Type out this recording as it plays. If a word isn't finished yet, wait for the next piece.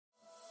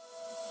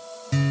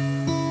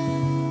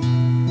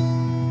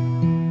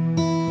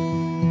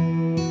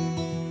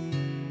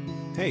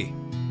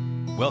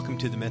Welcome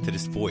to the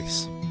Methodist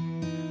Voice.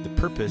 The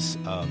purpose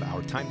of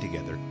our time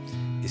together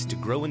is to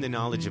grow in the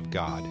knowledge of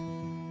God,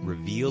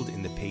 revealed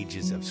in the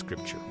pages of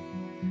Scripture.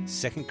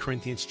 2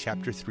 Corinthians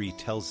chapter 3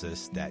 tells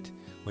us that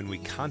when we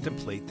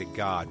contemplate the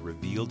God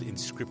revealed in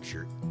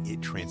Scripture,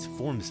 it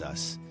transforms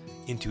us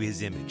into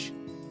His image.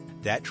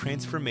 That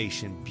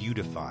transformation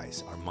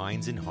beautifies our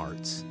minds and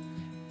hearts,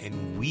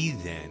 and we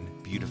then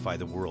beautify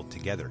the world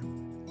together.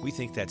 We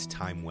think that's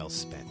time well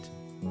spent.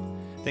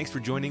 Thanks for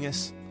joining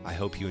us. I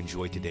hope you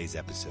enjoyed today's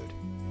episode.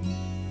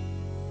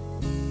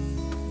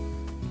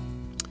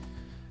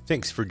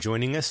 Thanks for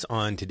joining us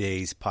on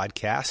today's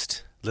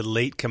podcast. A little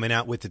late coming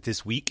out with it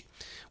this week.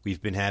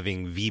 We've been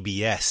having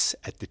VBS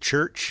at the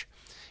church.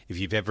 If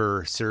you've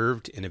ever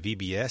served in a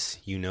VBS,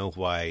 you know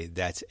why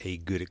that's a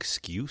good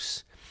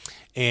excuse.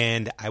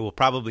 And I will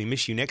probably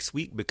miss you next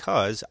week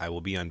because I will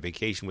be on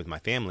vacation with my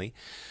family.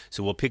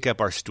 So we'll pick up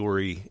our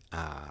story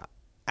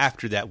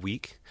after that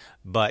week.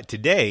 But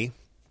today,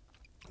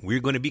 we're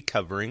going to be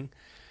covering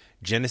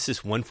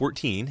Genesis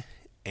 1:14,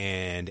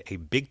 and a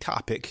big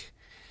topic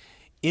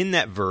in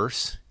that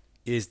verse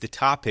is the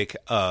topic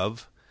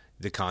of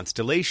the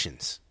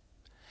constellations.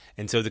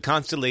 And so the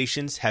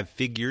constellations have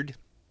figured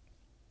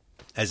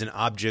as an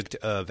object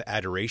of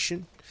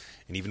adoration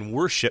and even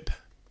worship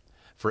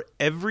for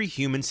every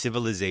human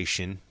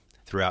civilization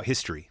throughout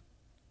history.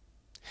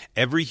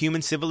 Every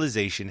human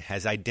civilization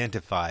has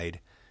identified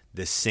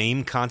the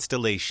same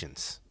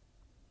constellations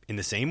in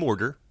the same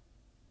order.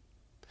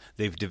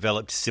 They've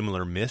developed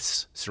similar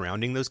myths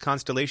surrounding those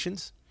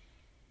constellations,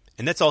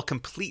 and that's all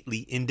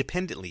completely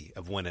independently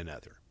of one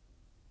another.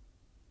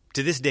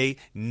 To this day,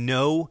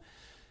 no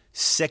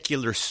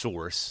secular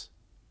source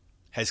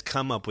has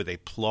come up with a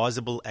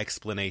plausible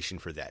explanation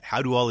for that.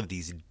 How do all of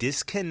these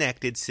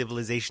disconnected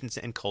civilizations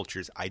and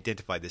cultures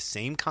identify the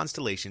same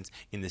constellations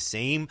in the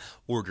same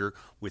order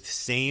with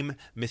same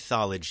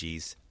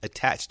mythologies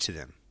attached to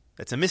them?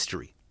 That's a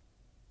mystery.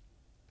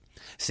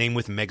 Same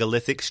with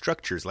megalithic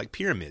structures like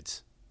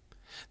pyramids.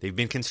 They've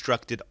been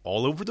constructed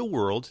all over the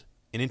world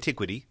in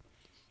antiquity.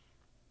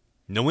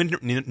 No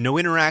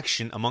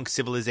interaction amongst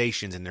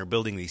civilizations, and they're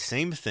building these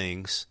same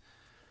things.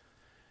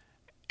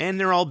 And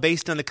they're all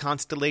based on the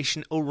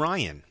constellation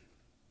Orion.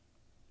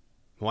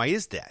 Why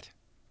is that?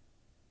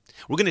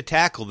 We're going to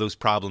tackle those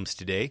problems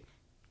today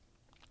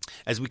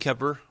as we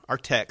cover our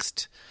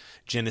text,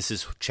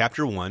 Genesis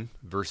chapter 1,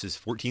 verses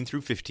 14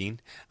 through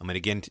 15. I'm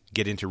going to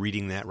get into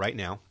reading that right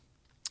now.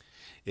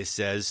 It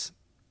says,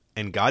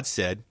 "And God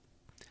said,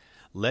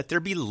 'Let there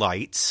be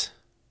lights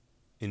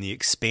in the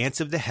expanse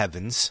of the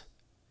heavens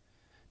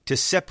to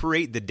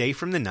separate the day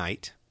from the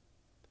night,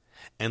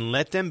 and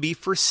let them be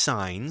for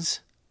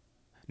signs.'"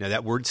 Now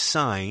that word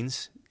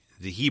signs,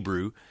 the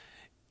Hebrew,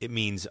 it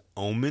means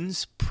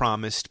omens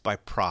promised by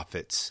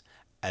prophets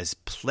as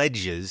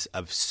pledges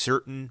of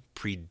certain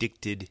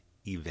predicted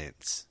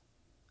events.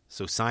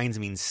 So signs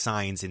means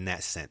signs in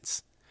that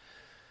sense.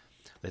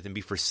 Let them be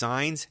for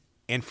signs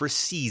and for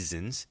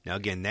seasons. Now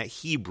again, that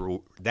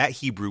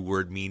Hebrew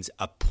word means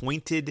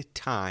appointed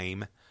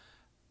time,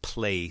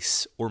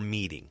 place, or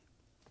meeting.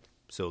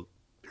 So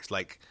there's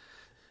like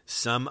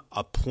some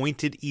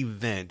appointed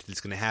event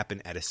that's going to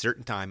happen at a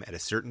certain time, at a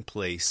certain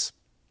place,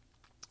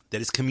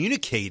 that is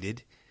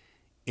communicated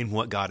in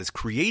what God is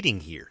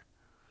creating here.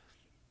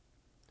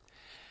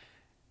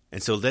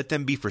 And so let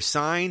them be for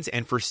signs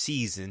and for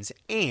seasons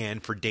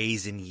and for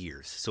days and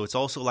years. So it's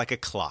also like a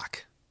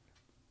clock.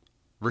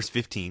 Verse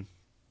 15.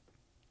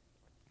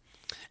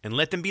 "And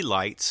let them be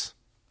lights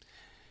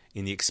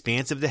in the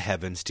expanse of the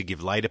heavens to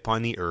give light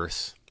upon the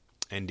earth.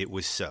 And it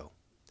was so."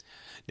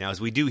 Now,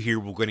 as we do here,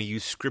 we're going to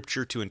use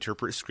Scripture to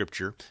interpret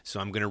Scripture. So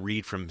I'm going to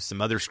read from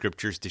some other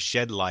Scriptures to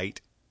shed light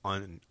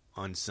on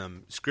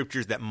some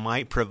Scriptures that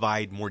might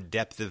provide more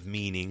depth of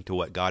meaning to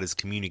what God is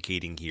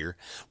communicating here.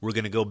 We're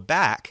going to go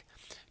back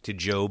to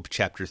Job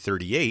chapter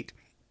 38.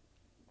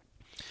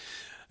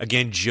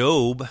 Again,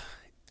 Job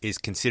is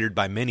considered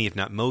by many, if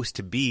not most,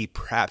 to be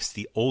perhaps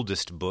the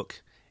oldest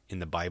book in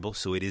the Bible,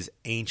 so it is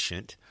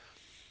ancient.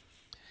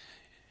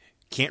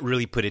 Can't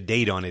really put a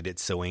date on it,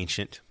 it's so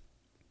ancient.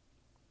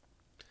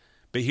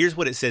 But here's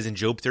what it says in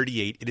Job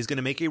 38. It is going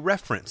to make a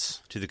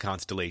reference to the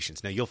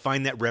constellations. Now, you'll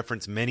find that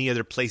reference many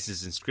other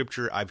places in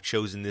Scripture. I've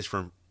chosen this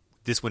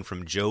one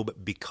from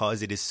Job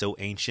because it is so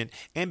ancient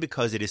and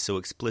because it is so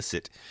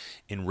explicit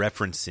in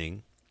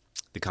referencing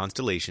the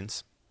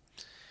constellations.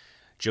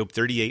 Job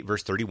 38,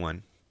 verse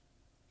 31.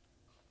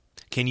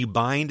 "Can you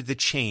bind the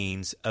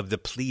chains of the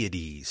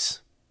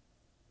Pleiades,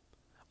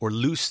 or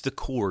loose the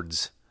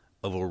cords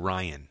of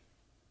Orion?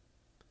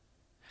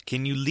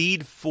 Can you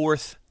lead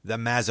forth the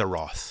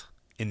Mazzaroth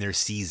in their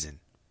season?"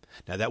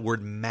 Now that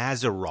word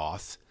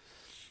Mazzaroth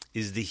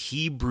is the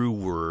Hebrew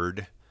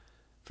word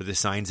for the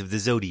signs of the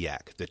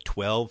zodiac, the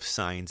 12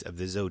 signs of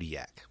the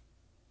zodiac.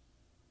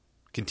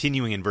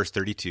 Continuing in verse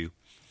 32,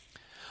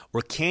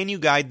 "Or can you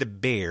guide the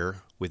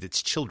bear with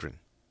its children?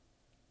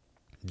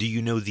 Do you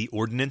know the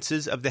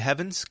ordinances of the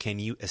heavens? Can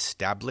you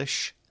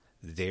establish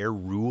their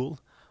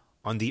rule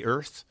on the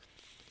earth?"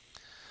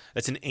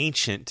 That's an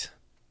ancient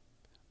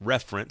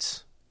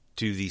reference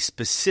to the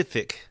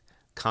specific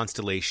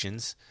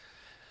constellations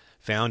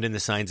found in the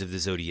signs of the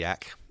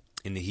zodiac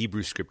in the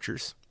Hebrew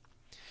Scriptures.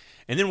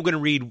 And then we're going to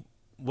read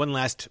one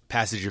last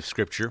passage of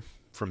Scripture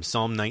from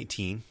Psalm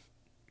 19.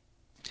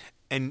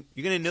 And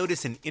you're going to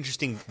notice an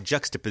interesting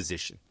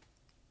juxtaposition.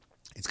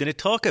 It's going to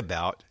talk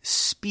about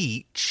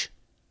speech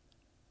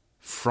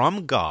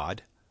from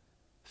God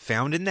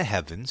found in the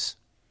heavens,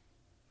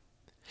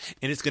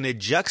 and it's going to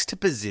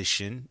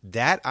juxtaposition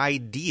that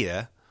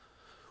idea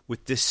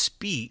with the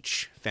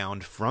speech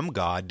found from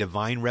God,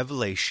 divine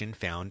revelation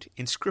found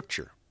in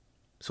Scripture.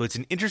 So it's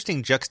an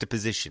interesting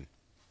juxtaposition.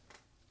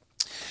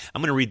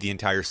 I'm going to read the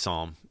entire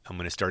psalm. I'm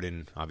going to start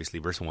in, obviously,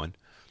 verse 1.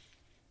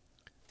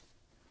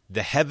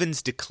 The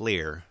heavens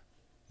declare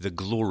the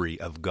glory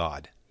of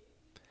God,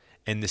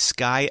 and the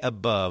sky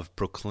above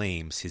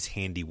proclaims his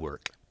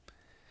handiwork.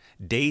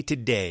 Day to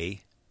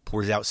day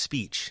pours out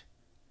speech,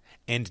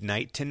 and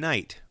night to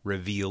night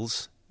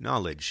reveals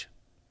knowledge.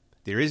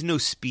 There is no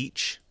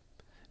speech,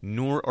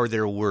 nor are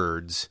there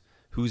words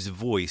whose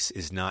voice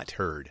is not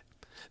heard.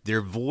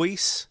 Their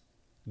voice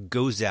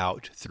goes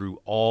out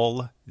through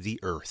all the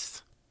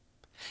earth,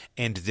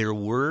 and their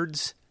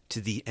words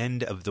to the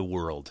end of the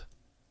world.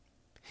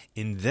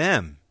 In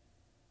them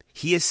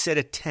he has set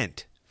a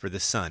tent for the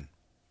sun,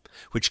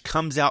 which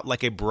comes out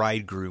like a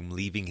bridegroom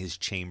leaving his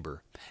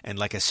chamber, and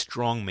like a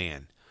strong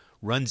man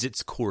runs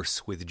its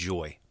course with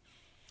joy.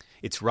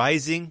 Its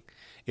rising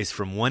is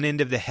from one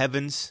end of the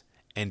heavens,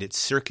 and its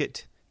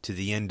circuit to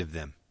the end of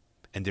them,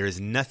 and there is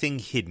nothing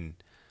hidden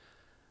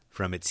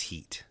from its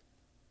heat.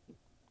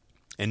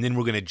 And then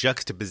we're going to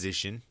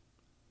juxtaposition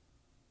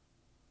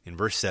in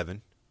verse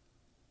 7.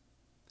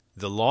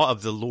 The law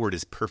of the Lord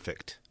is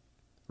perfect,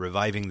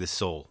 reviving the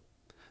soul.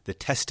 The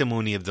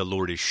testimony of the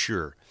Lord is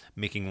sure,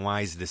 making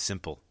wise the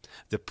simple.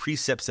 The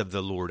precepts of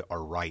the Lord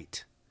are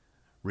right,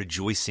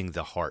 rejoicing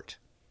the heart.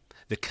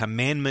 The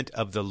commandment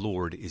of the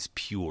Lord is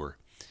pure,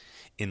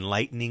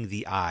 enlightening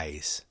the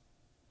eyes.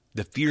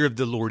 The fear of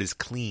the Lord is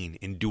clean,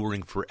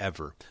 enduring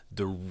forever.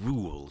 The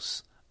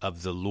rules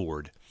of the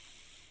Lord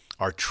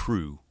are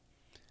true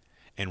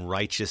and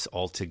righteous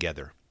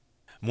altogether.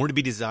 More to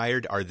be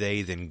desired are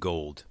they than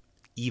gold,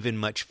 even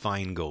much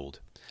fine gold,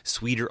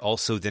 sweeter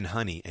also than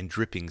honey and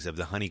drippings of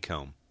the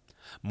honeycomb.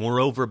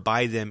 Moreover,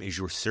 by them is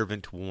your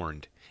servant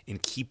warned. In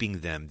keeping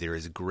them there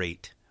is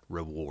great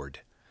reward.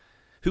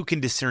 Who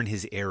can discern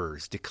his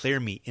errors? Declare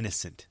me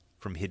innocent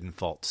from hidden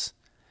faults.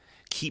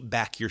 Keep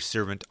back your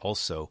servant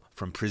also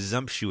from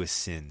presumptuous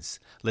sins.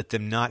 Let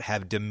them not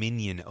have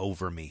dominion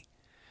over me.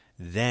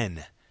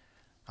 Then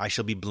I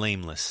shall be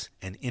blameless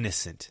and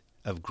innocent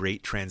of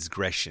great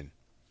transgression.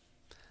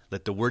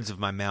 Let the words of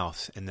my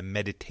mouth and the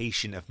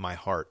meditation of my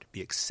heart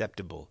be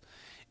acceptable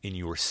in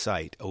your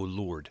sight, O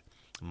Lord,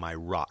 my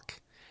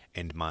rock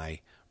and my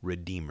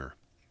redeemer.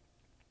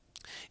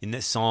 In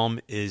this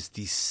psalm is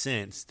the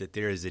sense that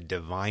there is a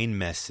divine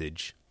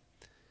message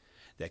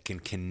that can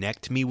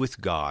connect me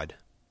with God,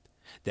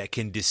 that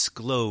can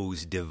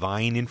disclose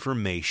divine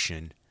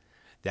information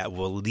that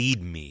will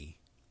lead me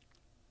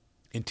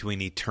into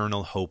an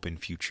eternal hope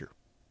and future.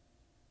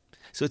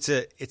 So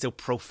it's a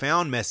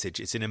profound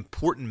message. It's an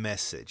important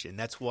message, and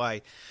that's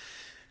why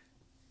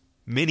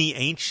many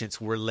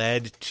ancients were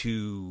led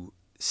to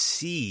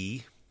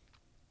see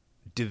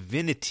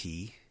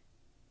divinity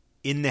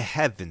in the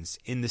heavens,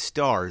 in the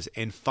stars,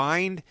 and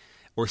find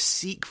or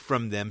seek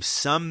from them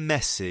some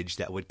message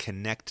that would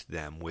connect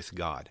them with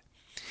God.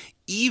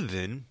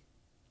 Even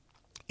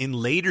in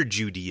later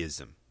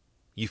Judaism,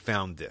 you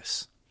found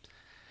this.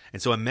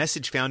 And so a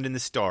message found in the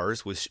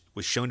stars was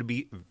shown to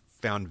be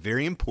found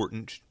very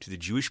important to the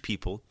Jewish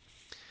people.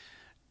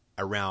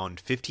 Around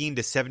 15 to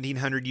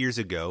 1700 years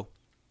ago,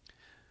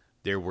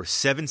 there were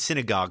 7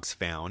 synagogues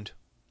found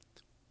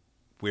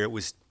where it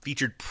was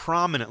featured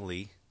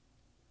prominently.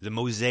 The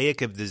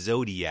mosaic of the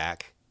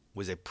zodiac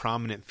was a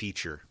prominent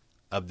feature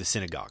of the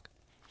synagogue.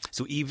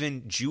 So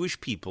even Jewish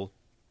people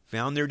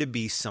found there to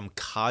be some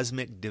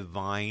cosmic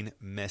divine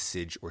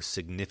message or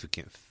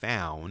significance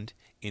found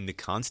in the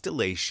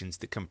constellations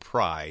that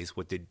comprise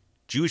what the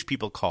Jewish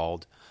people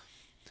called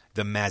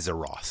the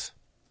Mazzaroth.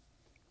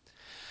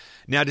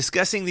 Now,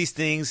 discussing these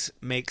things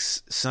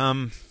makes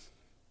some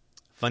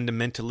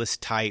fundamentalist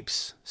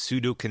types,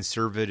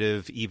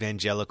 pseudo-conservative,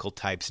 evangelical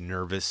types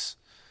nervous.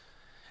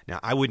 Now,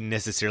 I wouldn't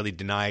necessarily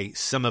deny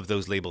some of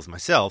those labels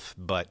myself,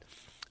 but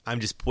I'm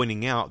just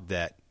pointing out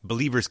that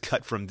believers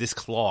cut from this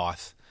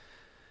cloth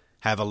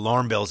have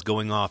alarm bells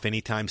going off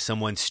anytime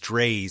someone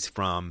strays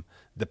from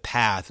the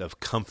path of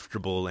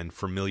comfortable and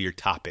familiar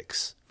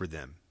topics for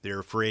them. They're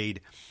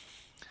afraid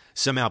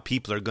somehow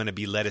people are going to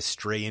be led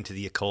astray into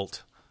the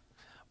occult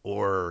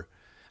or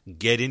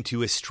get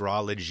into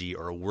astrology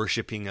or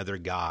worshiping other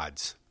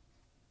gods.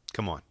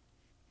 Come on.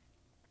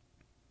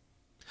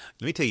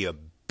 Let me tell you a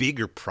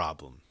bigger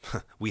problem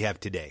we have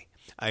today.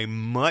 A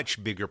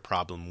much bigger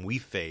problem we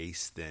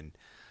face than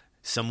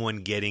someone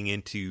getting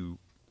into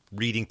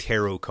reading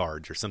tarot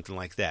cards or something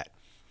like that.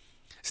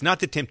 It's not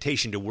the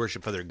temptation to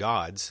worship other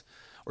gods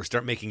or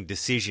start making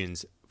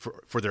decisions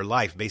for their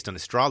life based on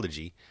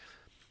astrology.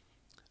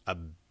 A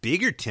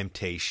bigger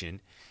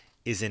temptation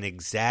is an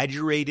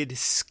exaggerated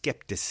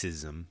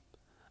skepticism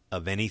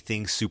of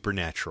anything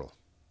supernatural,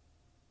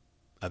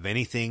 of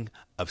anything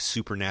of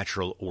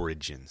supernatural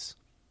origins.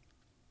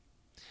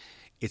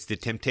 It's the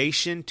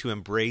temptation to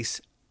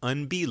embrace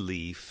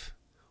unbelief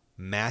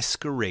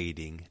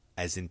masquerading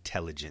as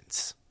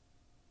intelligence.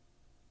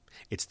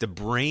 It's the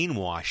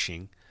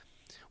brainwashing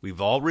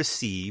we've all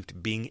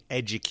received being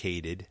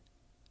educated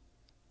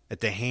at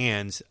the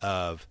hands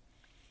of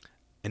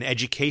an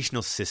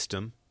educational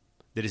system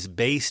that is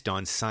based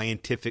on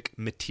scientific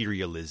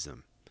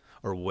materialism,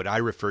 or what I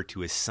refer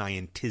to as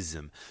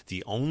scientism.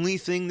 The only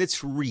thing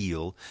that's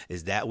real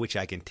is that which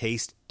I can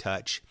taste,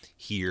 touch,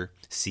 hear,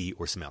 see,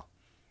 or smell.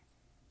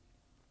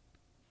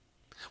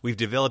 We've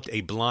developed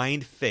a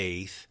blind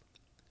faith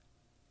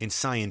in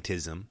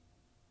scientism,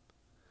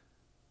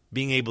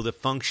 being able to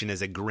function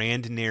as a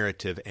grand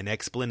narrative and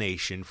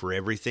explanation for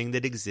everything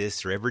that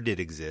exists or ever did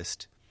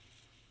exist,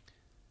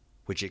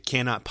 which it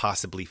cannot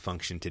possibly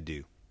function to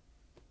do.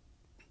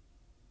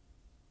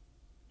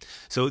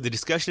 So the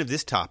discussion of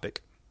this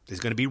topic is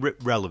going to be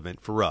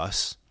relevant for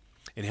us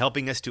in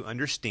helping us to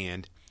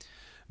understand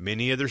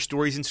many other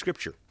stories in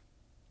Scripture,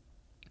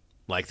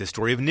 like the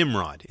story of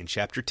Nimrod in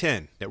chapter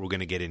 10 that we're going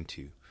to get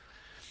into,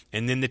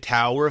 and then the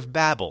Tower of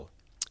Babel,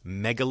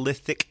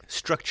 megalithic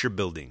structure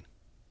building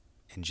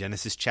in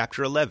Genesis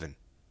chapter 11,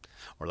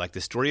 or like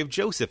the story of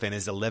Joseph and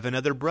his 11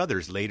 other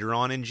brothers later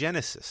on in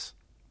Genesis.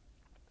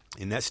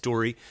 In that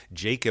story,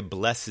 Jacob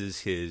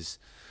blesses his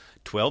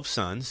 12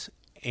 sons,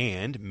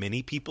 and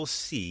many people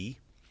see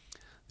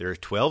there are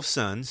 12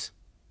 sons,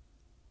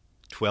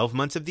 12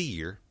 months of the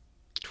year,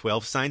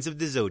 12 signs of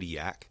the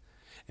zodiac,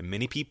 and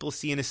many people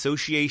see an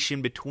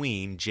association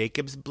between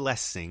Jacob's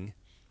blessing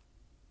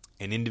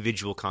and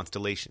individual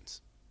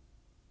constellations,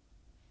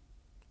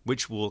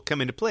 which will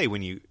come into play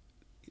when you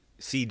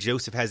see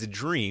Joseph has a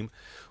dream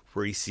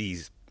where he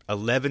sees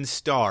 11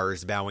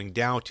 stars bowing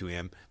down to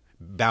him,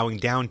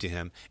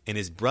 and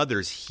his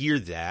brothers hear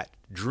that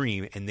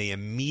dream and they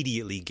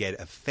immediately get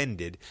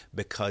offended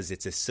because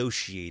it's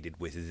associated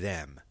with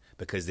them,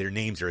 because their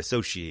names are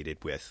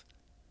associated with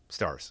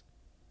stars.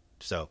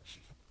 So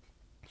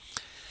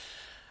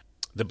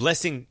the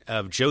blessing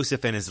of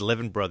Joseph and his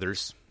 11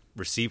 brothers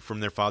received from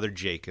their father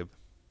Jacob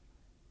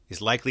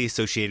is likely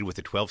associated with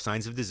the 12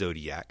 signs of the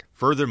zodiac.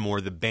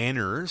 Furthermore, the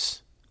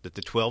banners that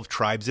the 12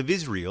 tribes of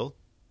Israel,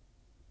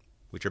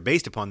 which are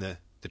based upon the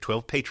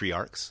 12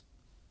 patriarchs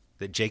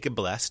that Jacob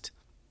blessed,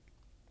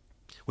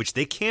 which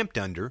they camped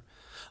under,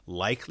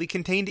 likely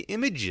contained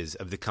images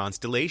of the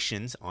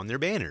constellations on their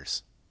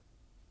banners.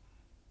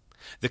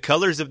 The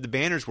colors of the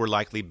banners were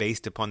likely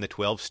based upon the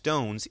 12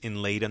 stones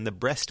inlaid on the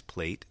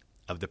breastplate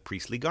of the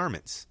priestly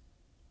garments.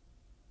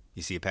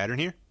 You see a pattern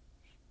here?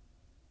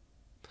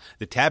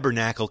 The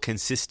tabernacle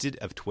consisted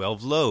of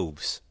 12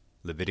 loaves,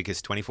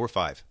 Leviticus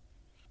 24:5.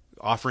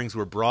 Offerings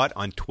were brought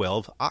on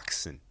 12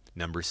 oxen,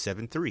 Numbers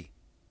 7:3.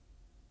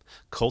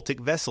 Cultic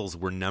vessels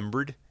were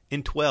numbered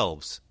in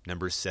 12s,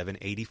 Numbers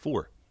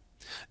 7:84.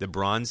 The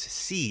bronze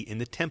sea in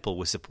the temple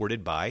was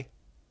supported by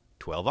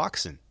 12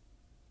 oxen,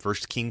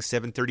 1 Kings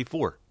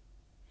 7:34.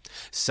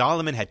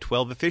 Solomon had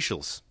 12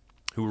 officials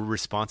who were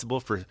responsible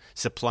for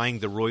supplying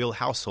the royal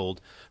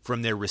household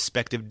from their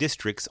respective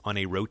districts on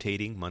a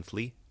rotating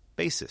monthly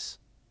basis,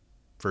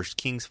 1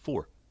 Kings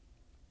 4.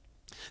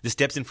 The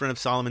steps in front of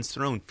Solomon's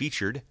throne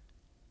featured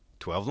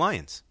 12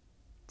 lions,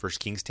 1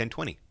 Kings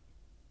 10:20.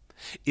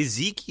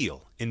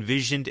 Ezekiel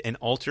envisioned an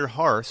altar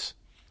hearth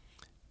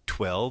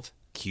 12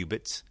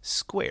 cubits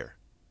square,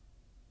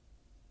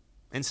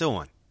 and so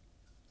on.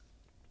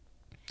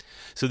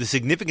 So the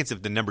significance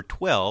of the number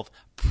 12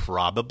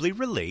 probably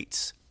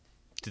relates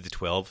to the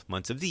 12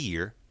 months of the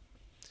year,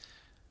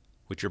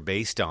 which are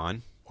based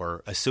on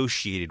or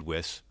associated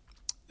with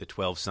the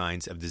 12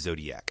 signs of the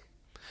zodiac.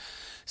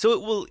 So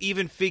it will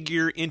even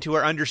figure into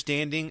our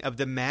understanding of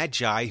the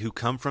Magi who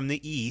come from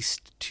the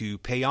east to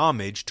pay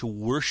homage, to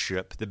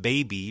worship the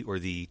baby or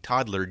the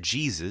toddler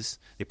Jesus.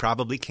 They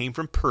probably came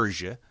from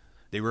Persia.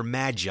 They were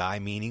Magi,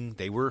 meaning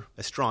they were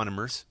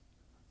astronomers.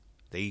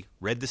 They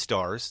read the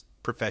stars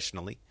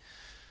professionally.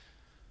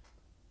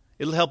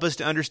 It'll help us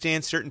to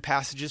understand certain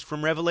passages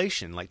from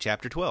Revelation, like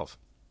chapter 12.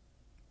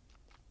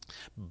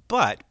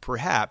 But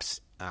perhaps,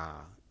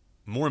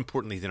 more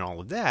importantly than all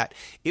of that,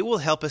 it will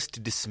help us to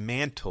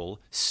dismantle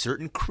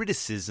certain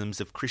criticisms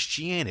of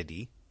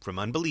Christianity from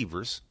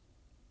unbelievers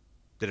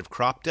that have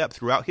cropped up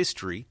throughout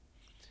history,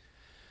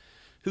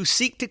 who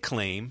seek to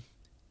claim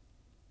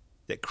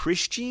that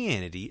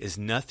Christianity is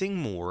nothing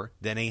more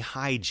than a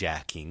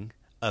hijacking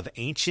of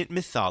ancient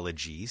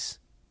mythologies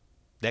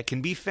that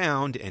can be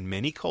found in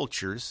many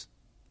cultures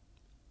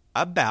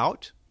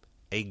about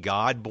a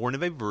God born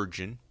of a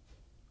virgin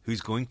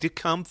who's going to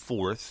come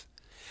forth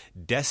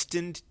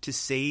destined to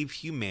save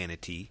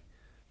humanity,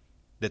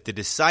 that the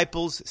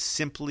disciples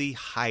simply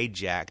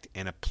hijacked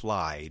and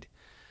applied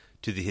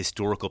to the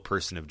historical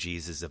person of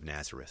Jesus of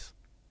Nazareth.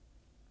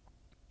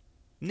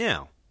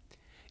 Now,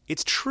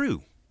 it's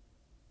true.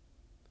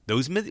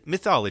 Those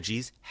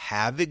mythologies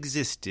have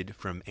existed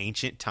from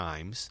ancient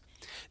times,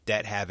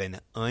 that have an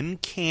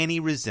uncanny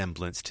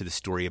resemblance to the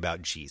story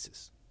about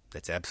Jesus.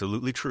 That's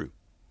absolutely true.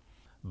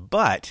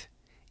 But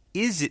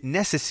is it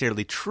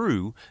necessarily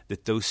true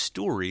that those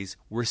stories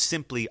were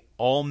simply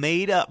all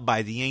made up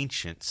by the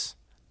ancients,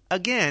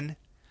 again,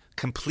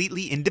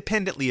 completely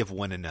independently of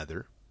one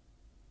another,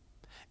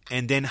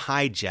 and then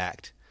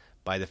hijacked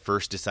by the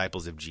first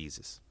disciples of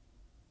Jesus?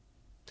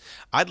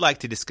 I'd like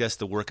to discuss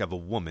the work of a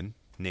woman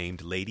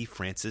named Lady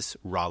Frances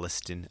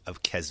Rolleston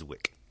of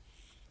Keswick.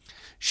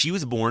 She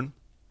was born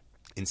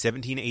in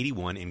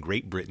 1781 in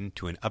Great Britain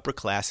to an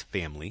upper-class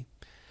family.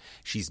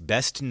 She's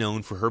best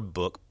known for her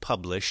book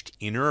published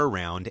in or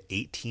around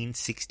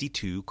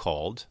 1862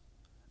 called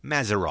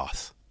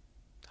Mazzaroth,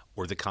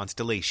 or The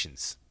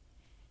Constellations.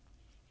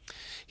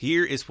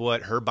 Here is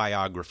what her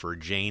biographer,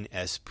 Jane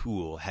S.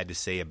 Poole, had to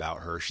say about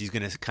her. She's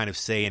going to kind of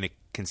say in a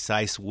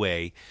concise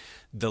way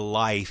the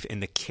life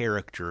and the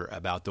character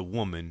about the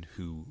woman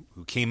who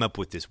came up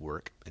with this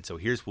work. And so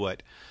here's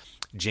what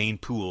Jane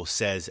Poole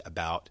says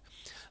about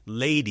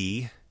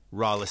Lady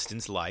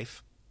Rolleston's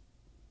life.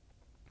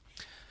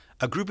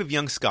 A group of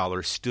young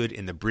scholars stood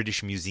in the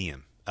British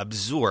Museum,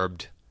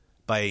 absorbed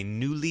by a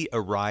newly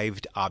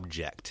arrived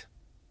object.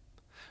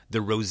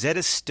 The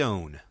Rosetta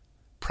Stone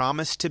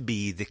promised to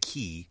be the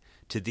key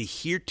to the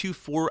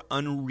heretofore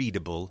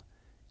unreadable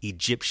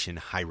Egyptian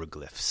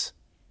hieroglyphs.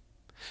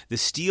 The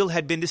stele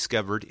had been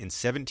discovered in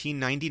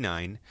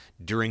 1799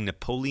 during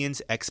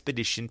Napoleon's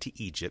expedition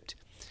to Egypt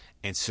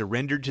and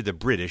surrendered to the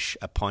British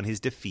upon his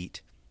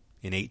defeat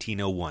in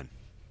 1801.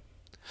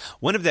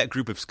 One of that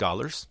group of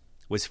scholars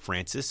was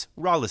Frances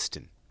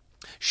Rolleston.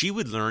 She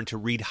would learn to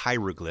read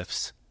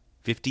hieroglyphs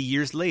 50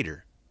 years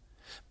later.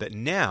 But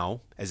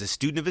now, as a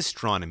student of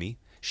astronomy,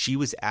 she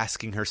was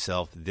asking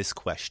herself this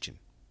question.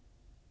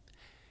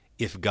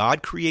 If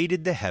God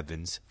created the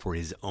heavens for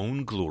his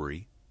own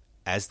glory,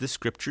 as the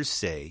scriptures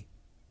say,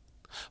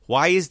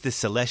 why is the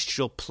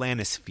celestial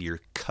planisphere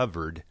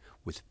covered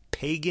with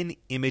pagan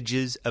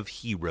images of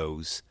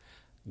heroes,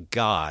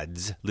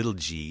 gods, little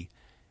g,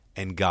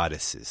 and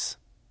goddesses?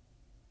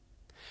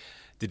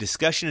 The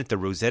discussion at the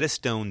Rosetta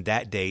Stone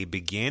that day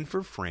began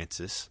for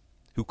Frances,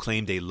 who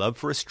claimed a love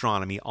for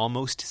astronomy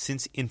almost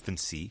since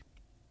infancy,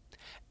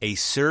 a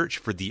search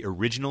for the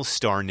original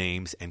star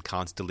names and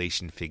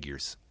constellation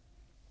figures.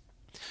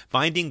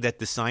 Finding that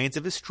the science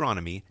of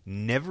astronomy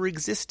never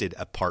existed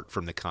apart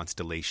from the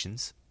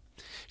constellations,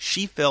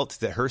 she felt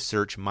that her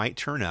search might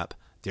turn up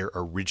their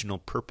original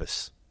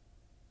purpose.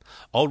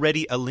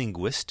 Already a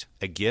linguist,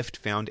 a gift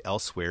found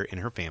elsewhere in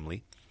her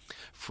family,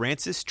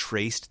 Frances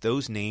traced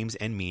those names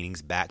and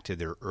meanings back to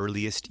their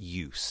earliest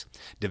use,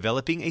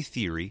 developing a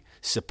theory,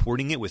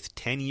 supporting it with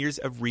 10 years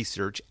of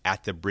research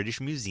at the British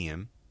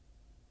Museum,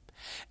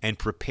 and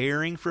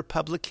preparing for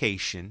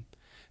publication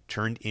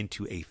turned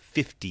into a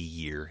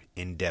 50-year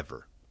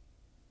endeavor.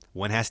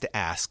 One has to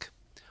ask,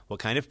 what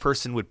kind of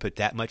person would put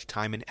that much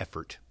time and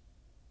effort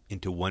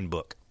into one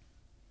book?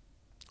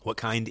 What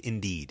kind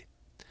indeed?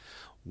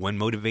 One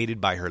motivated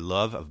by her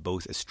love of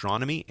both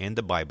astronomy and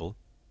the Bible,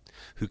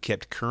 who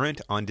kept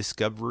current on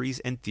discoveries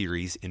and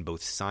theories in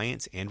both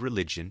science and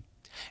religion,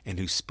 and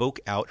who spoke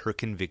out her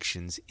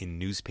convictions in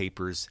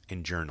newspapers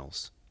and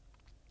journals.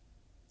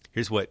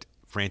 Here's what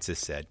Frances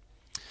said.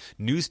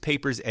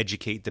 Newspapers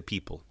educate the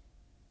people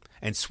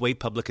and sway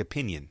public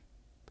opinion.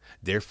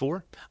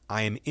 Therefore,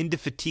 I am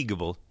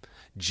indefatigable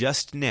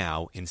just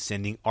now in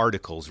sending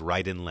articles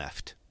right and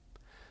left,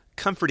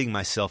 comforting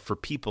myself for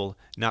people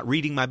not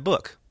reading my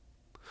book,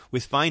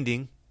 with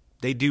finding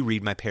they do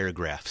read my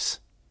paragraphs.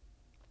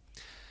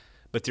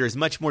 But there is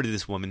much more to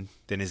this woman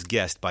than is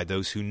guessed by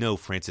those who know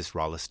Frances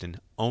Rolleston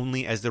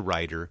only as the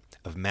writer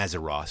of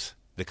Mazzaroth,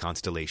 The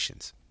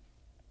Constellations.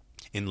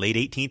 In late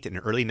 18th and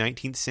early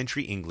 19th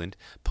century England,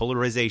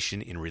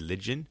 polarization in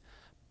religion,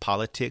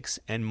 politics,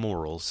 and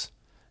morals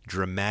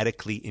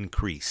dramatically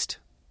increased.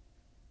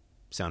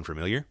 Sound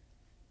familiar?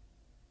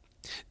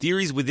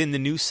 Theories within the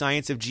new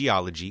science of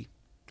geology,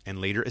 and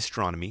later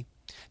astronomy,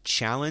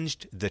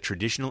 challenged the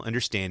traditional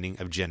understanding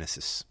of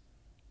Genesis.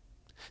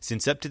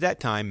 Since up to that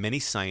time, many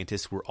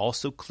scientists were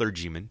also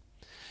clergymen,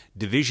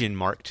 division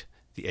marked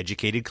the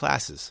educated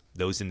classes,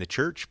 those in the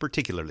church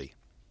particularly.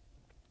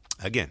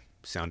 Again,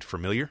 sound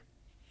familiar?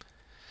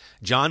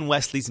 John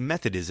Wesley's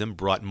Methodism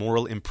brought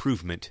moral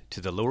improvement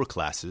to the lower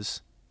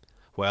classes,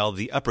 while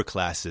the upper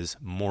classes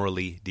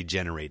morally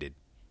degenerated.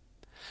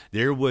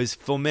 There was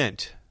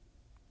foment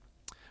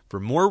for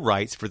more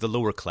rights for the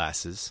lower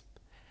classes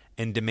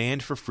and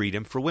demand for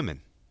freedom for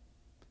women.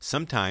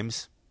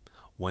 Sometimes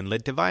one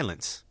led to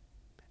violence,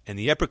 and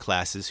the upper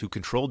classes who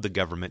controlled the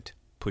government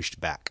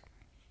pushed back.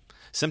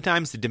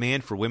 Sometimes the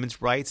demand for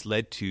women's rights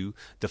led to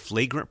the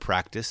flagrant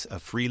practice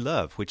of free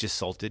love, which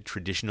assaulted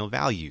traditional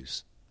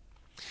values.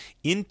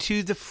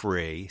 Into the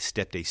fray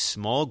stepped a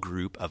small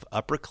group of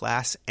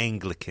upper-class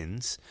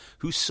Anglicans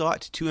who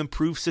sought to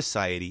improve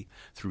society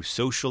through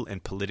social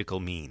and political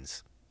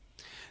means.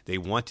 They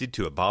wanted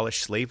to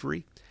abolish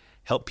slavery,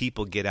 help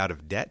people get out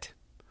of debt,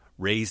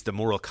 raise the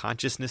moral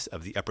consciousness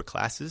of the upper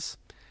classes,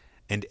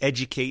 and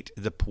educate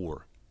the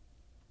poor.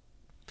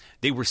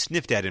 They were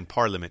sniffed at in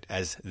Parliament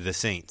as the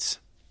Saints.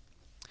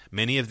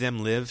 Many of them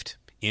lived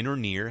in or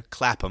near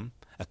Clapham,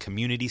 a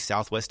community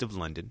southwest of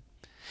London.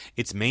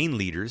 Its main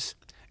leaders,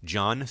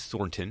 John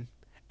Thornton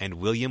and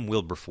William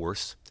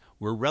Wilberforce,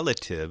 were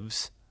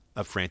relatives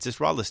of Frances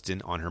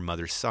Rolleston on her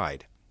mother's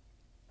side,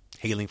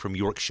 hailing from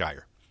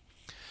Yorkshire.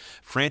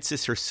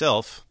 Frances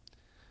herself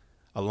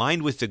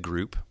aligned with the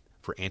group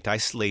for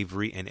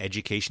anti-slavery and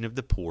education of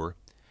the poor,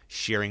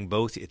 sharing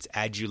both its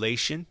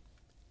adulation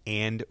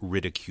and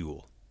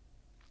ridicule.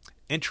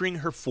 Entering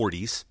her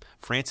 40s,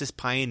 Frances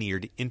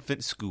pioneered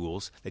infant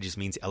schools, that just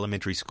means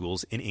elementary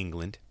schools, in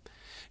England.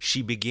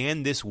 She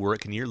began this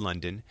work near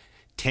London,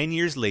 10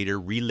 years later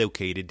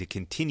relocated to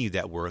continue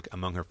that work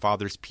among her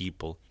father's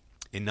people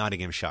in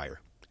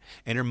Nottinghamshire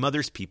and her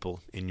mother's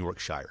people in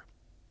Yorkshire.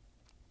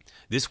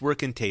 This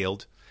work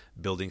entailed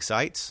building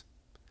sites,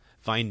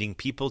 finding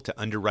people to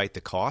underwrite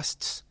the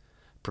costs,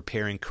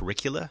 preparing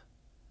curricula,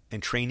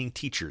 and training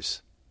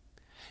teachers.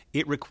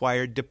 It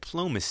required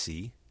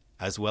diplomacy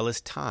as well as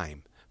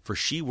time, for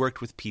she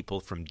worked with people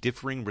from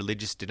differing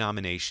religious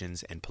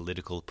denominations and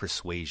political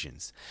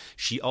persuasions.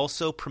 She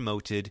also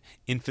promoted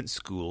infant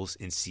schools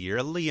in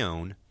Sierra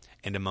Leone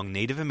and among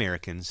Native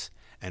Americans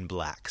and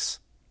blacks.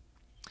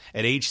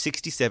 At age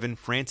 67,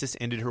 Frances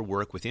ended her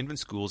work with infant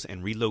schools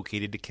and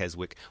relocated to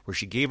Keswick, where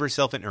she gave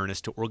herself in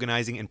earnest to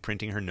organizing and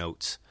printing her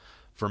notes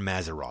for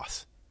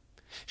Mazzaroth.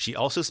 She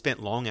also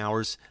spent long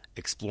hours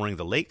exploring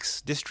the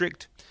Lakes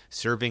District,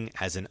 serving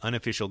as an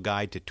unofficial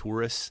guide to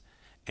tourists,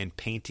 and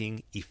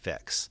painting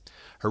effects.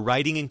 Her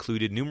writing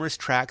included numerous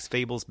tracts,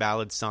 fables,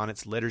 ballads,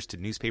 sonnets, letters to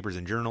newspapers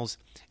and journals,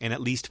 and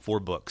at least 4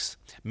 books.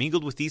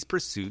 Mingled with these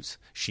pursuits,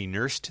 she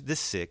nursed the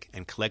sick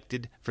and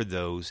collected for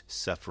those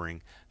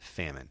suffering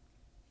famine.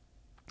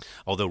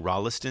 Although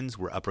Rollestons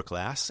were upper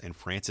class and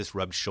Frances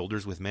rubbed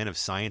shoulders with men of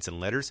science and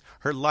letters,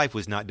 her life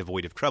was not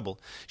devoid of trouble.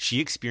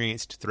 She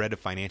experienced threat of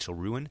financial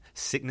ruin,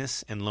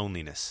 sickness, and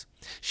loneliness.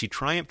 She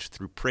triumphed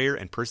through prayer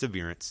and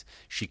perseverance.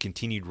 She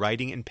continued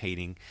writing and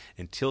painting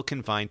until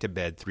confined to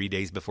bed 3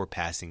 days before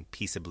passing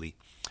peaceably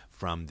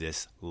from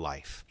this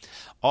life.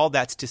 All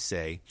that's to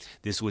say,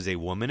 this was a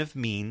woman of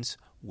means,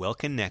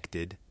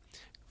 well-connected,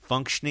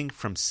 functioning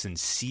from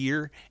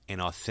sincere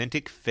and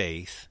authentic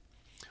faith,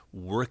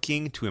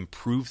 working to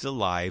improve the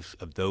lives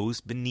of those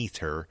beneath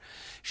her.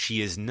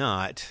 She is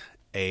not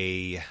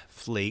a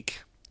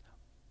flake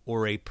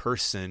or a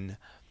person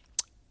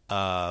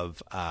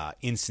of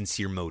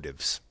insincere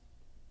motives.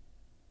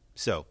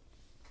 So,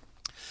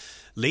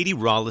 Lady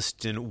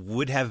Rolleston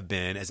would have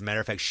been, as a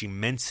matter of fact, she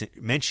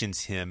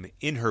mentions him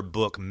in her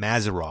book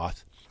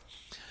Mazzaroth,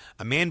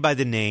 a man by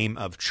the name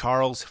of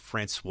Charles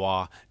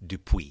Francois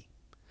Dupuy.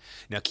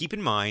 Now, keep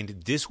in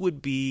mind, this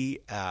would be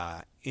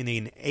in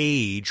an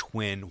age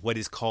when what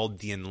is called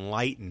the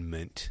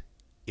Enlightenment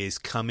is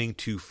coming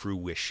to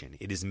fruition.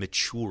 It is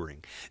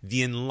maturing.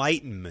 The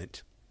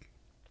Enlightenment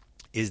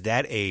is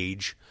that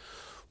age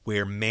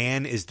where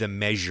man is the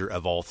measure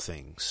of all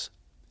things.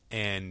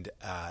 And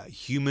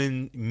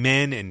human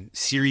men and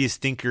serious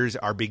thinkers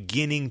are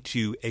beginning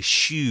to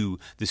eschew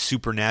the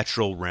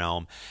supernatural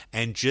realm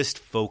and just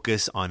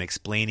focus on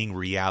explaining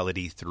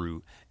reality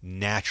through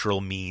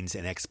natural means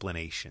and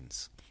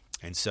explanations.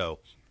 And so,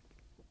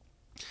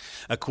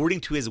 according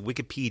to his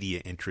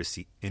Wikipedia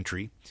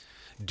entry,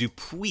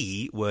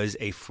 Dupuy was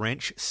a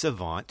French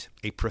savant,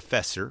 a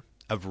professor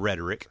of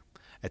rhetoric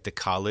at the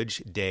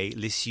Collège des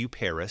Lycées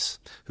Paris,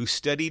 who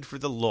studied for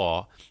the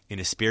law in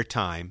his spare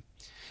time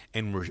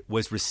and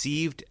was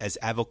received as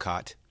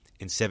avocat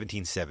in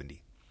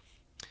 1770.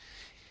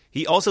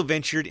 He also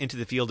ventured into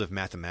the field of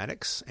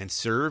mathematics and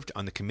served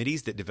on the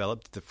committees that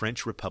developed the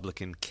French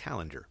Republican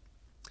calendar.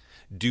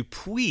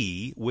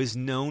 Dupuy was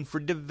known for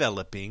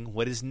developing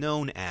what is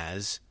known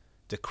as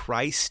the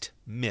Christ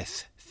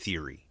myth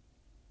theory,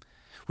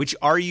 which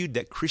argued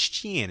that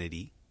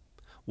Christianity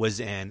was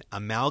an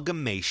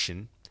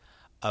amalgamation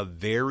of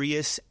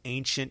various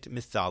ancient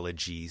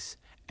mythologies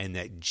and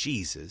that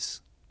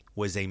Jesus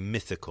was a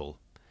mythical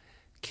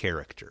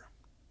character.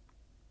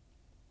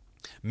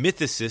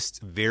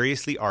 Mythicists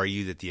variously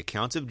argue that the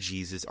accounts of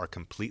Jesus are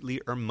completely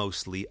or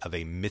mostly of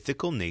a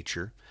mythical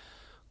nature,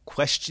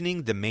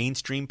 questioning the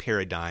mainstream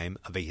paradigm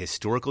of a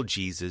historical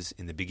Jesus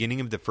in the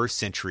beginning of the first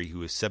century who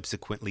was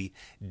subsequently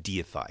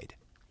deified.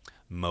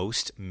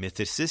 Most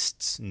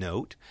mythicists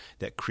note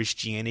that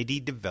Christianity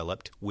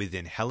developed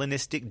within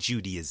Hellenistic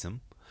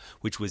Judaism,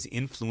 which was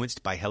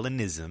influenced by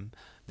Hellenism,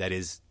 that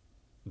is,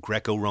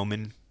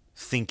 Greco-Roman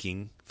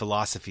thinking,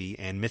 philosophy,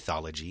 and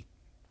mythology,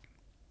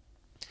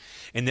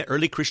 and that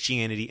early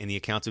Christianity and the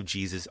accounts of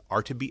Jesus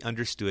are to be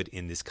understood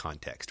in this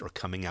context, or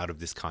coming out of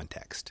this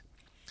context.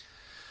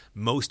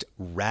 Most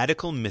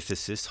radical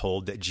mythicists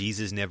hold that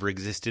Jesus never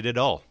existed at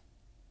all.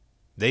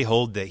 They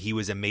hold that he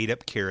was a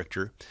made-up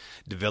character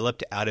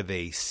developed out of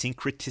a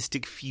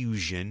syncretistic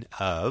fusion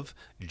of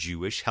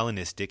Jewish,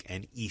 Hellenistic,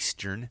 and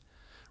Eastern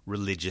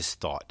religious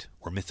thought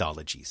or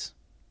mythologies.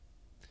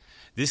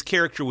 This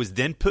character was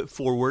then put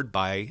forward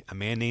by a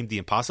man named the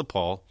Apostle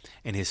Paul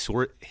and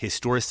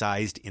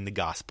historicized in the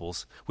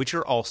Gospels, which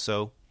are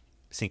also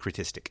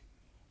syncretistic.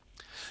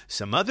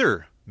 Some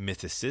other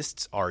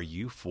mythicists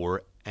argue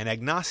for an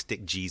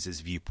agnostic Jesus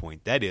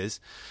viewpoint. That is,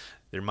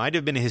 there might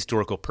have been a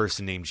historical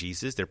person named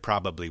Jesus. There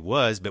probably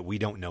was, but we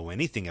don't know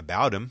anything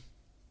about him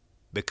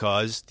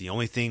because the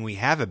only thing we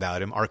have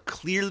about him are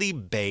clearly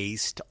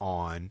based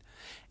on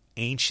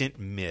ancient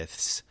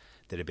myths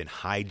that have been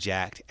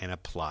hijacked and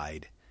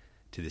applied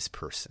to this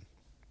person.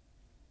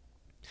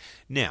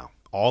 Now,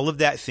 all of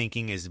that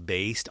thinking is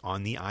based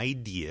on the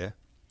idea,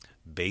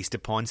 based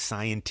upon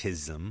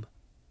scientism.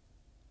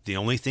 The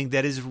only thing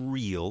that is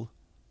real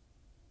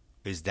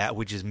is that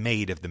which is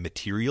made of the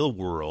material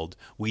world.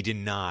 We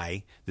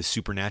deny the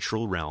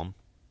supernatural realm.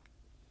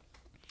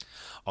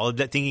 All of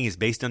that thinking is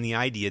based on the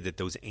idea that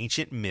those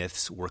ancient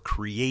myths were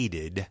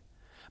created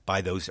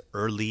by those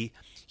early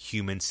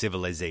human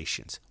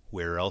civilizations.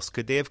 Where else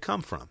could they have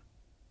come from?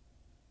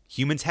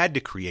 Humans had to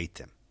create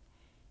them.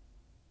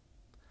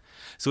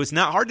 So it's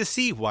not hard to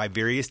see why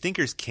various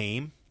thinkers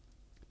came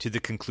to the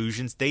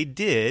conclusions they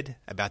did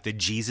about the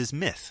Jesus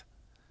myth.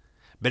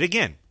 But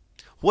again,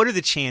 what are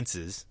the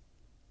chances,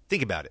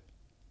 think about it,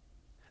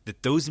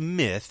 that those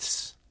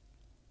myths,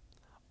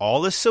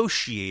 all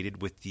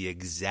associated with the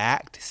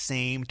exact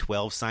same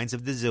 12 signs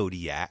of the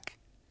zodiac,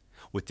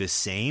 with the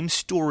same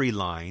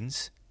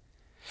storylines,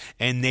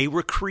 and they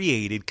were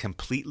created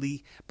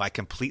completely by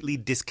completely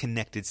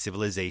disconnected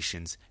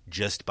civilizations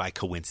just by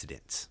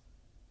coincidence?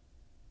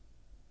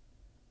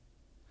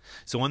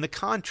 So on the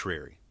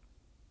contrary,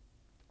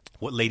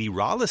 what Lady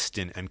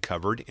Rolleston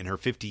uncovered in her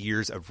 50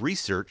 years of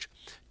research,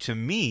 to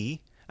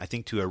me, I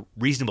think to a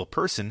reasonable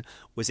person,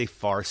 was a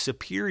far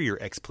superior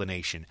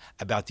explanation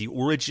about the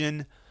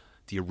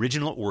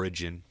original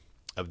origin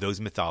of those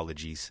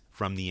mythologies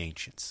from the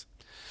ancients.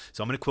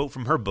 So I'm going to quote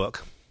from her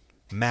book,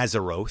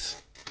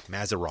 Mazzaroth,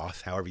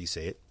 however you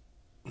say it.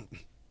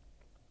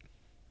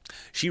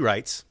 She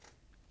writes,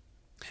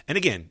 and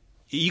again,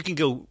 you can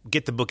go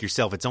get the book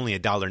yourself. It's only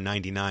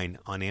 $1.99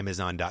 on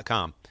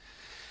Amazon.com.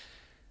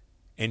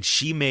 And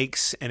she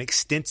makes an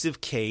extensive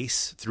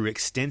case through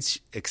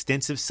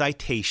extensive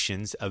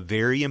citations of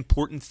very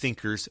important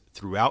thinkers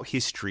throughout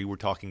history. We're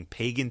talking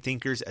pagan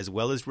thinkers as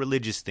well as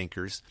religious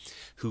thinkers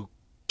who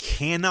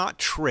cannot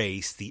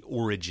trace the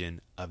origin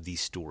of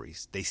these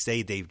stories. They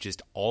say they've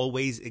just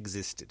always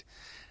existed.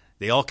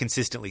 They all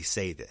consistently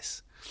say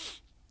this.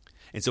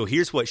 And so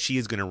here's what she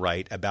is going to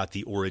write about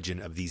the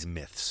origin of these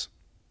myths.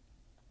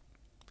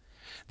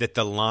 That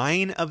the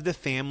line of the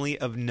family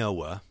of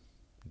Noah,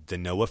 the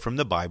Noah from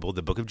the Bible,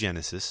 the book of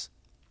Genesis,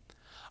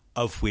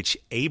 of which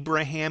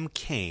Abraham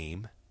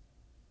came,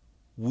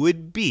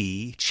 would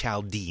be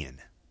Chaldean.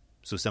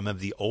 So some of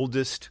the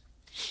oldest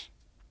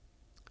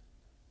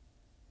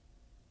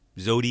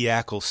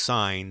zodiacal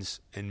signs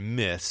and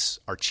myths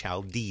are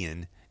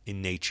Chaldean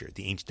in nature.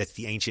 That's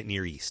the ancient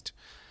Near East.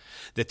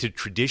 That the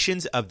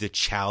traditions of the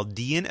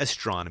Chaldean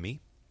astronomy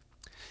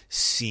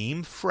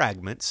seem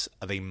fragments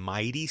of a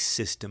mighty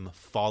system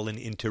fallen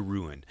into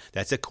ruin.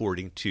 That's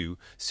according to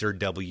Sir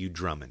W.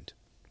 Drummond.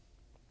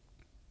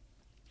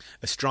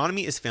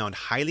 Astronomy is found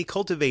highly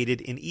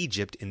cultivated in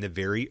Egypt in the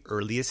very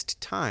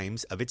earliest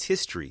times of its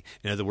history.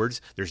 In other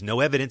words, there's no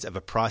evidence of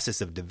a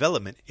process of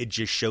development. It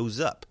just shows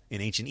up in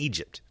ancient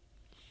Egypt.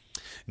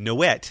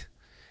 Noet,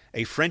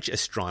 a French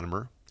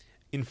astronomer,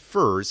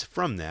 infers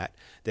from that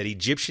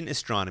Egyptian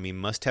astronomy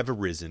must have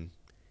arisen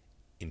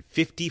in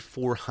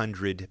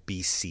 5400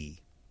 BC.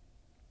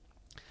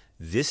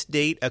 This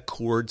date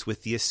accords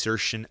with the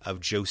assertion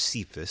of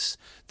Josephus,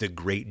 the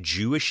great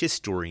Jewish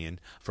historian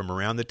from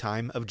around the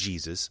time of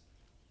Jesus,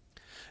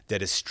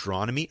 that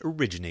astronomy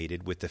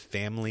originated with the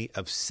family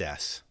of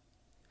Seth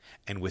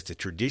and with the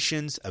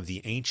traditions of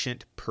the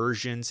ancient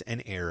Persians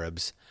and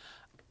Arabs,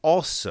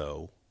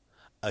 also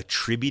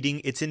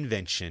attributing its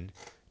invention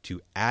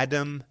to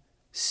Adam,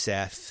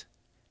 Seth,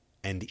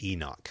 and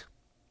Enoch.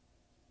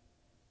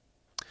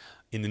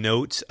 In the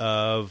notes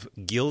of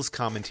Gill's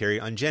commentary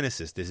on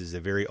Genesis, this is a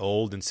very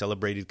old and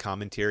celebrated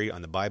commentary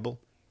on the Bible.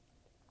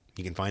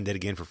 You can find that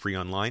again for free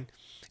online.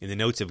 In the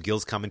notes of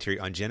Gill's commentary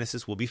on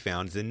Genesis will be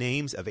found the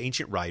names of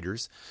ancient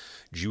writers,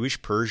 Jewish,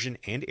 Persian,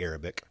 and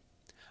Arabic,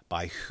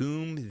 by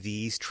whom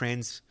these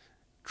traditions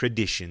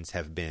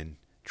have been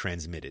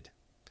transmitted.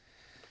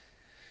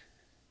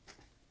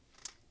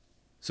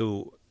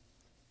 So,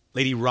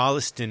 Lady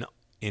Rolleston,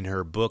 in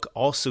her book,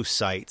 also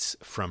cites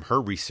from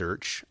her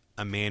research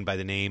a man by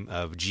the name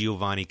of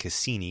Giovanni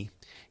Cassini.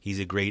 He's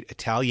a great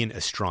Italian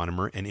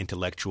astronomer and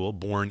intellectual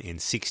born in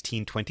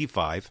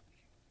 1625.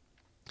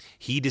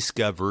 He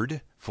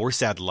discovered 4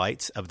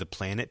 satellites of the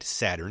planet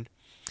Saturn.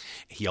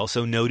 He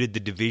also noted the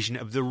division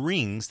of the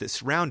rings that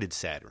surrounded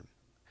Saturn.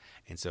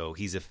 And so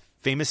he's a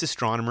famous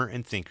astronomer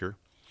and thinker.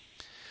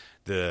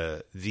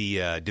 The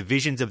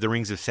divisions of the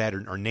rings of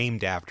Saturn are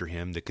named after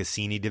him, the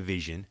Cassini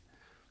division.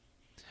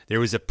 There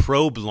was a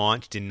probe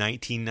launched in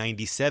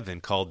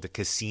 1997 called the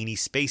Cassini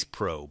Space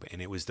Probe, and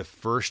it was the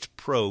first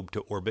probe to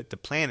orbit the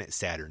planet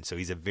Saturn. So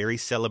he's a very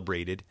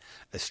celebrated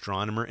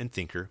astronomer and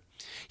thinker.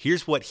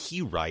 Here's what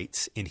he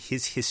writes in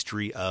his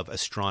history of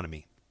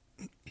astronomy.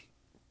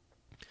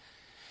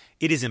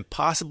 It is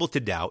impossible to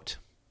doubt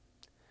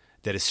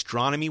that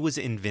astronomy was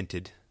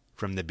invented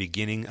from the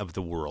beginning of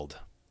the world.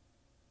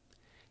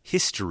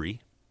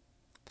 History,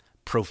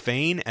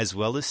 profane as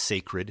well as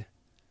sacred,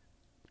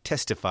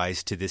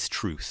 testifies to this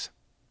truth.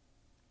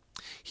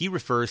 He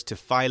refers to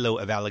Philo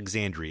of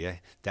Alexandria,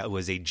 that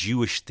was a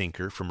Jewish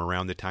thinker from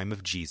around the time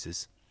of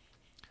Jesus,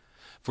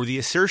 for the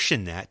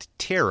assertion that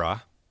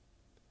Terah,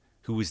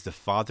 who was the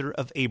father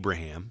of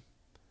Abraham,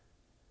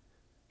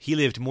 he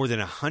lived more than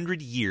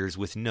 100 years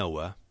with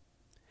Noah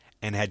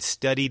and had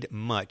studied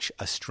much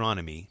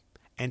astronomy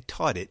and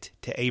taught it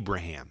to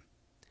Abraham,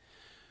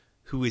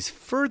 who is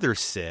further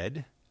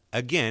said,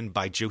 again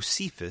by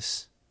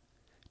Josephus,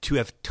 to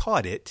have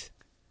taught it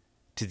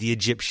to the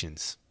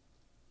Egyptians.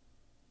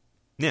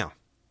 Now,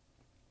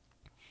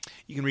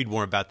 you can read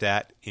more about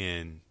that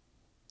in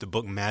the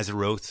book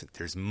Mazzaroth.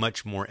 There's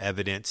much more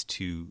evidence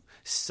to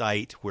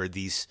cite where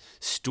these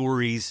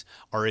stories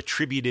are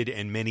attributed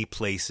in many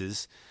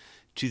places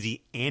to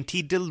the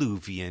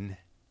antediluvian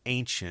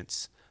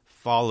ancients,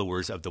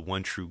 followers of the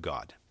one true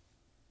God.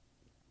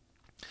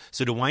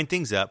 So to wind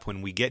things up,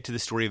 when we get to the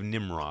story of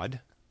Nimrod,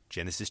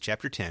 Genesis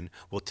chapter 10,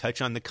 we'll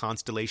touch on the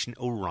constellation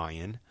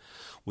Orion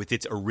with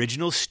its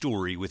original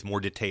story with more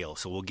detail.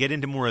 So we'll get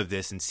into more of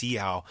this and see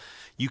how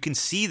you can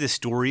see the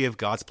story of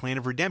God's plan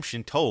of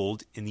redemption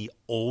told in the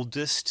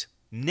oldest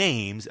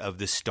names of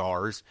the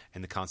stars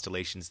and the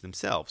constellations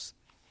themselves.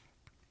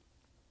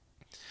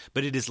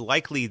 But it is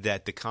likely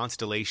that the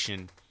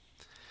constellations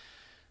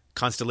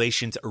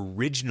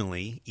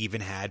originally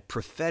even had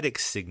prophetic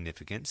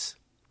significance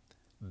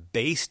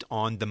based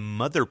on the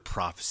mother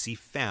prophecy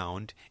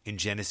found in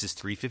Genesis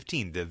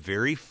 3:15. The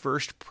very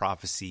first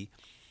prophecy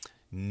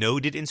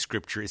noted in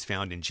Scripture is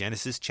found in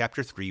Genesis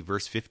chapter 3,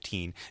 verse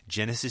 15.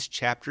 Genesis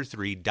chapter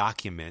 3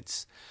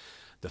 documents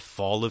the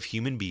fall of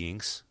human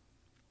beings,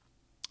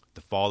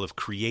 the fall of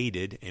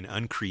created and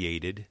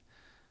uncreated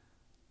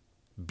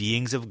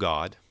beings of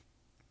God.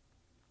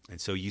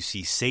 And so you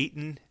see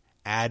Satan,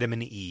 Adam,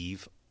 and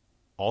Eve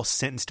all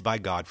sentenced by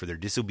God for their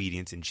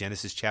disobedience in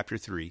Genesis chapter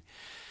 3.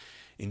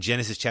 In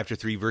Genesis chapter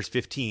 3, verse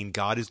 15,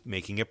 God is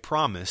making a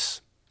promise.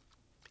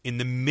 In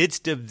the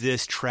midst of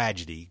this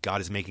tragedy,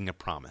 God is making a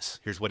promise.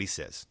 Here's what he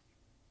says.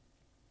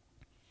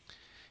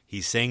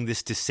 He's saying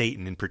this to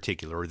Satan in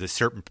particular, or the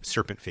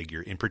serpent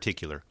figure in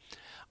particular.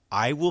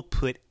 I will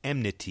put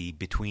enmity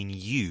between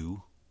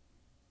you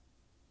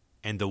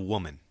and the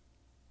woman,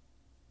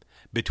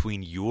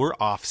 between your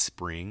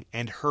offspring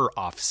and her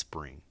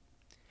offspring.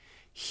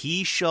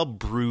 He shall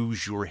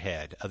bruise your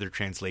head. Other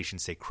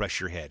translations say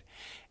crush your head.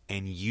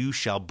 And you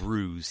shall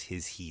bruise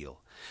his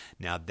heel.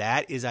 Now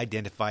that is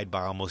identified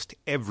by almost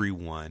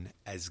everyone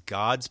as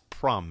God's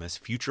promise,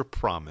 future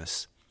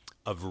promise,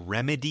 of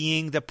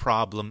remedying the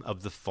problem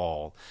of the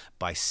fall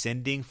by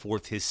sending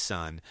forth his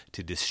Son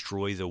to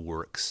destroy the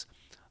works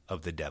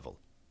of the devil.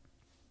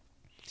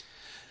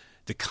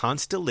 The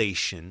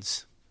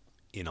constellations,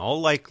 in all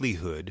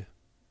likelihood,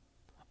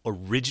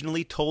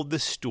 originally told the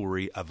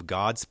story of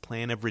God's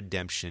plan of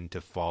redemption to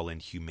fallen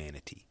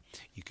humanity.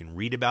 You can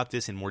read about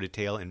this in more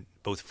detail in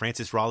both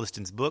Francis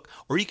Rolliston's book,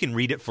 or you can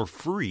read it for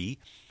free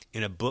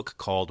in a book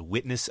called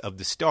Witness of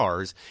the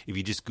Stars. If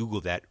you just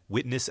Google that,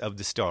 Witness of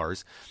the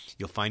Stars,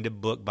 you'll find a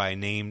book by a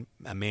man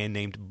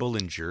named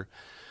Bullinger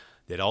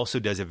that also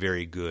does a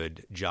very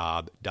good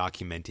job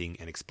documenting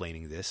and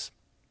explaining this.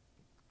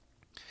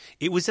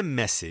 It was a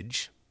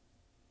message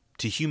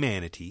to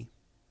humanity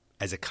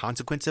as a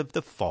consequence of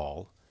the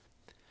fall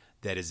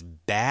that as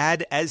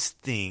bad as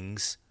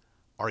things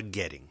are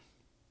getting,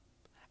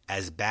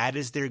 as bad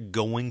as they're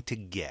going to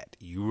get,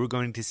 you are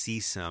going to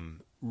see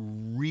some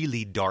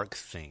really dark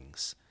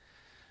things.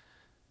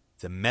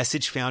 The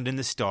message found in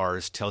the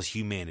stars tells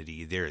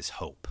humanity there is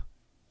hope.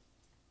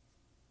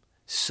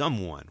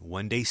 Someone,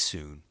 one day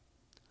soon,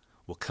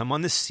 will come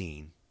on the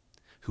scene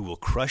who will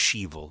crush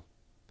evil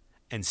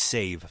and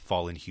save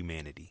fallen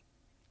humanity.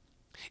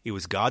 It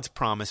was God's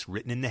promise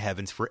written in the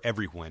heavens for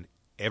everyone,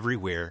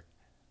 everywhere,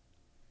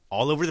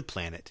 all over the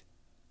planet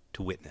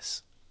to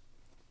witness.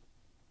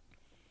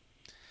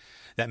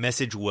 That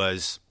message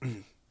was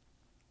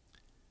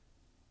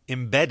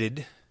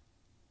embedded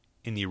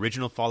in the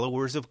original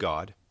followers of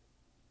God.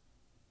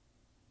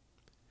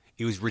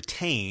 It was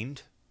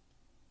retained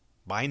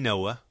by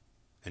Noah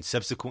and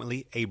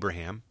subsequently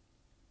Abraham.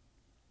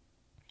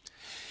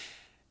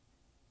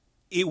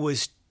 It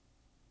was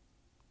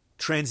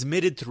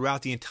transmitted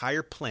throughout the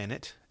entire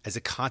planet as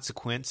a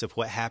consequence of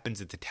what happens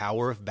at the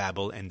Tower of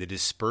Babel and the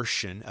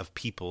dispersion of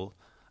people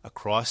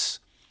across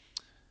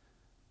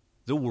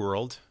the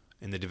world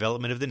and the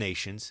development of the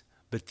nations,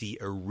 but the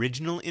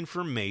original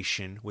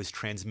information was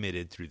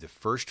transmitted through the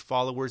first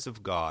followers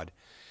of God,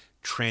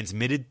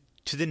 transmitted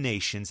to the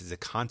nations as a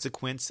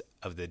consequence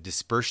of the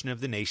dispersion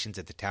of the nations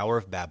at the Tower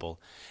of Babel,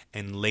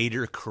 and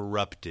later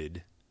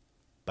corrupted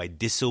by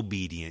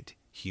disobedient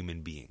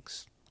human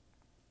beings.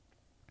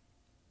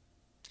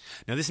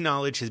 Now, this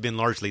knowledge has been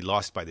largely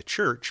lost by the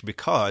church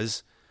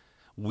because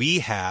we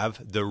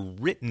have the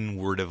written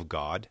Word of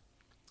God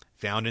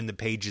found in the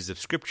pages of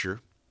Scripture,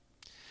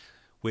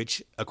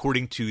 which,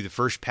 according to the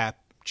first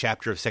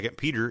chapter of 2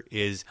 Peter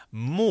is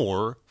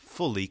more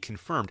fully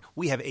confirmed.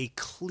 We have a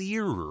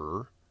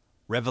clearer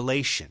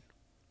revelation.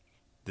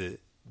 The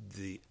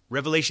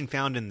revelation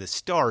found in the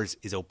stars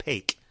is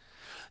opaque.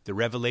 The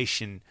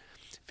revelation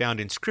found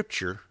in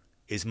Scripture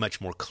is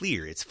much more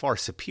clear. It's far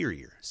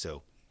superior.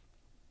 So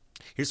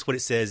here's what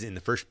it says in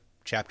the first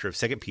chapter of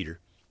 2 Peter,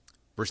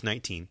 verse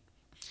 19.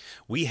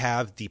 We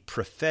have the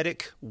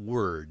prophetic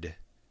word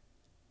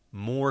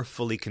more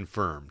fully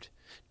confirmed,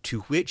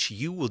 to which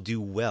you will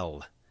do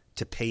well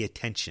to pay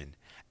attention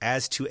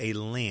as to a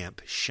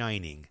lamp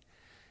shining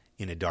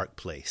in a dark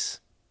place,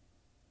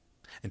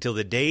 until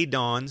the day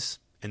dawns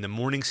and the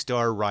morning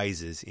star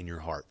rises in your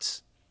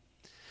hearts.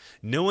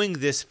 Knowing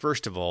this,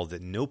 first of all,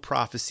 that no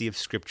prophecy of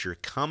Scripture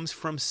comes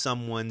from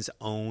someone's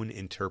own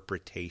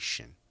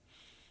interpretation.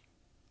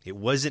 It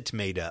wasn't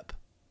made up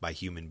by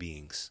human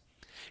beings.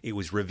 It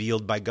was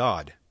revealed by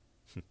God.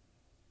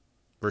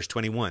 Verse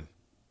 21.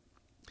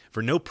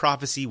 For no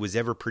prophecy was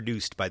ever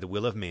produced by the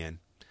will of man,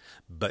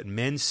 but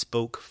men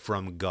spoke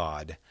from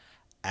God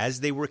as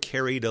they were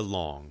carried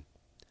along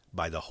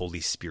by the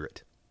Holy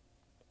Spirit.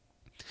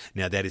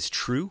 Now that is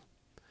true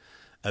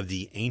of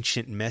the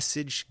ancient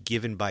message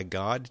given by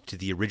God to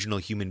the original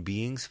human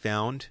beings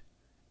found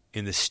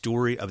in the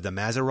story of the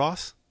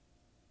Mazzaroth.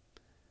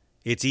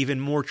 It's even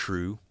more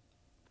true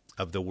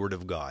of the Word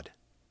of God.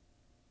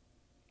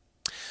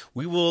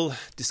 We will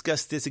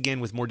discuss this again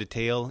with more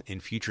detail in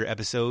future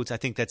episodes. I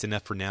think that's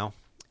enough for now.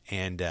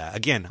 And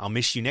again, I'll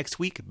miss you next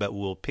week, but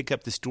we'll pick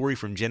up the story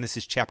from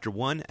Genesis chapter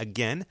 1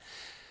 again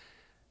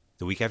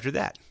the week after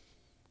that.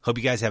 Hope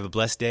you guys have a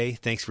blessed day.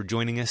 Thanks for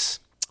joining us.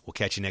 We'll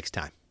catch you next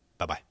time.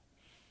 Bye-bye.